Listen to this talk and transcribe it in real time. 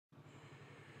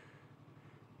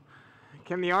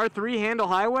Can the R3 handle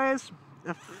highways?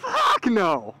 Fuck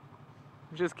no!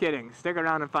 Just kidding. Stick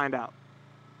around and find out.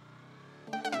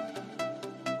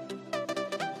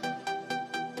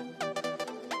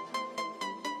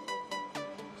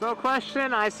 So a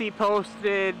question I see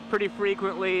posted pretty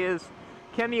frequently is,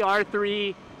 can the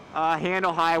R3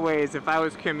 handle highways if I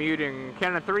was commuting?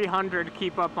 Can a 300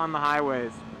 keep up on the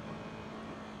highways?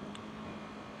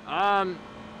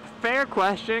 Fair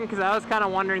question, because I was kind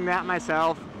of wondering that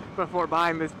myself before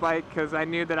buying this bike, because I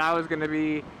knew that I was going to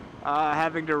be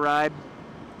having to ride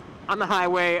on the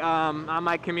highway on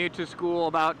my commute to school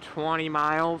about 20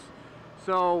 miles.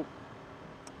 So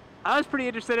I was pretty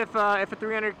interested if a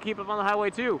 300 could keep up on the highway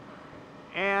too.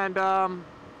 And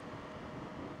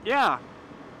yeah,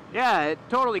 it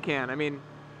totally can. I mean,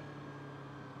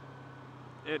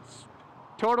 it's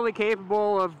totally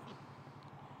capable of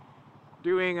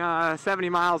doing 70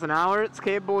 miles an hour. It's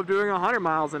capable of doing 100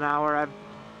 miles an hour.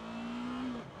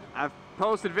 I've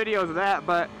posted videos of that,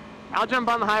 but I'll jump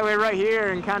on the highway right here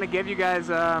and kind of give you guys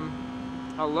a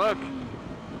look.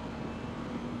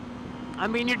 I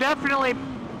mean, you're definitely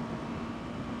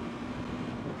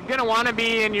gonna want to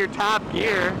be in your top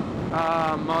gear,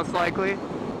 most likely.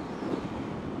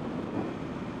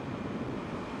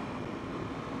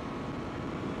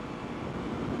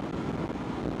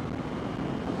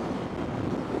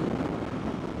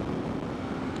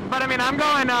 But I mean, I'm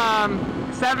going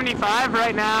 75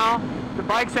 right now. The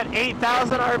bike's at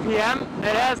 8,000 RPM.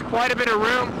 It has quite a bit of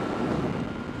room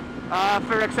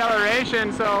for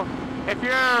acceleration. So if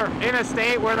you're in a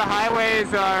state where the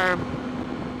highways are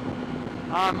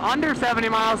under 70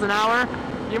 miles an hour,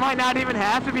 you might not even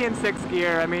have to be in 6th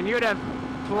gear. I mean, you'd have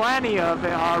plenty of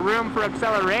room for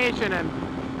acceleration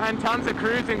and tons of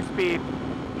cruising speed.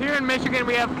 Here in Michigan,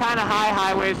 we have kind of high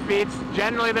highway speeds.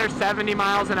 Generally, they're 70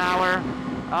 miles an hour.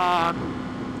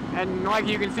 And like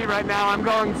you can see right now, I'm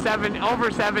going over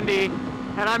 70,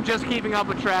 and I'm just keeping up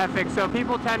with traffic. So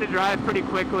people tend to drive pretty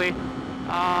quickly.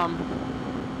 But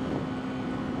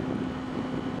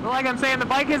like I'm saying, the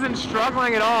bike isn't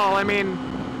struggling at all. I mean,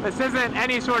 this isn't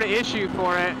any sort of issue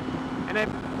for it. And it,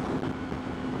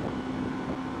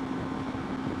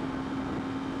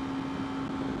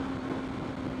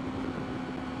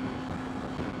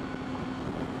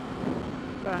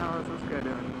 what the hell is this guy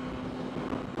doing?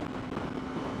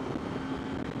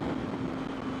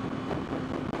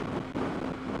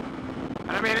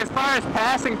 I mean, as far as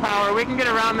passing power, we can get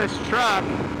around this truck.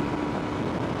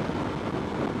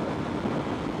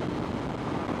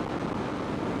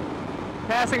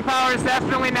 Passing power is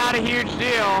definitely not a huge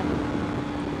deal.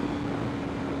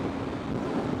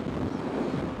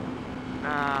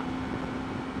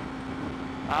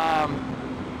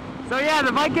 So yeah,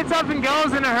 the bike gets up and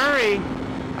goes in a hurry.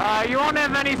 You won't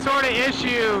have any sort of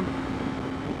issue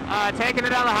taking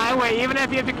it down the highway, even if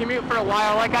you have to commute for a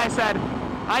while. Like I said,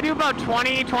 I do about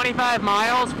 20-25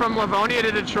 miles from Livonia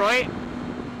to Detroit.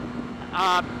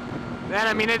 And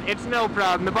I mean, it's no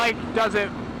problem. The bike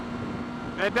doesn't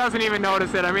even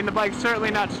notice it. I mean, the bike's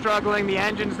certainly not struggling. The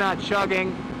engine's not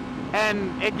chugging,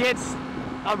 and it gets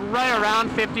right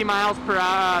around 50 miles per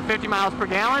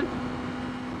gallon.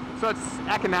 So it's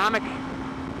economic.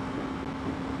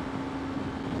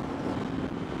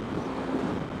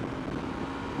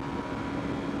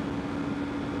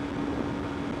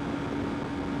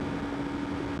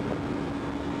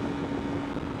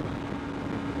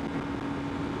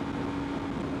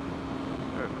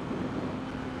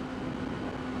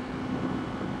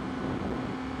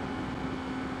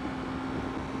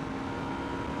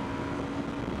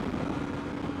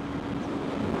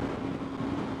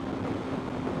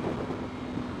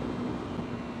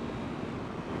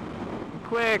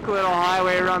 Quick little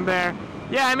highway run there.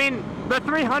 Yeah, I mean, the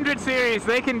 300 series,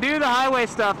 they can do the highway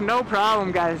stuff, no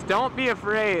problem, guys. Don't be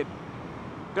afraid.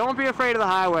 Don't be afraid of the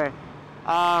highway.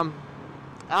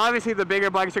 Obviously, the bigger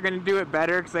bikes are going to do it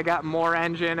better because they got more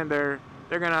engine and they're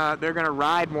gonna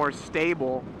ride more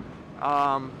stable.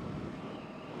 But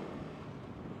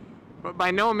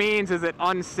by no means is it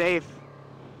unsafe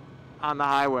on the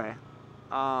highway.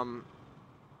 And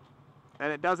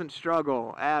it doesn't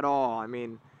struggle at all. I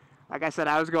mean, like I said,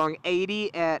 I was going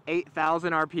 80 at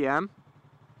 8,000 RPM.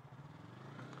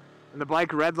 And the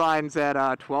bike redlines at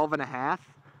 12.5.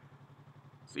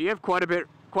 So you have quite a bit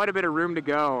of room to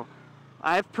go.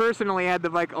 I've personally had the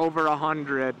bike over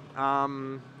 100. I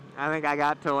think I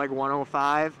got to like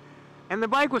 105. And the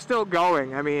bike was still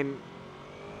going. I mean,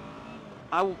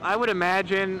 I would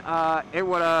imagine it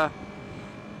would have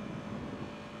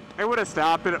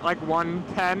stopped at like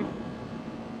 110.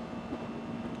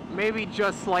 Maybe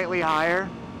just slightly higher.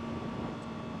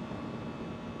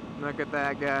 Look at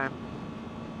that guy.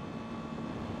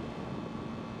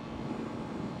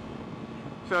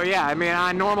 So yeah, I mean,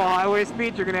 on normal highway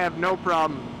speeds, you're gonna have no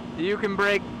problem. You can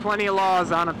break plenty of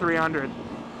laws on a 300.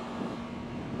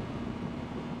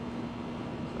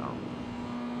 So,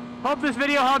 hope this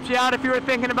video helps you out if you were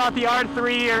thinking about the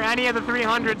R3 or any of the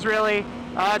 300s really.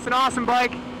 It's an awesome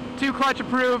bike, 2 clutch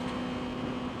approved.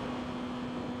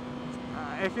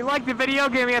 If you liked the video,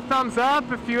 give me a thumbs up.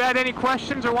 If you had any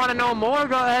questions or want to know more,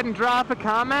 go ahead and drop a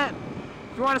comment.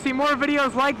 If you want to see more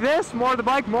videos like this, more of the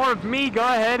bike, more of me, go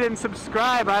ahead and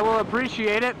subscribe. I will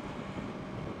appreciate it.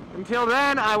 Until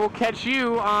then, I will catch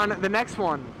you on the next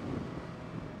one.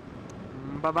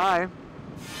 Bye-bye.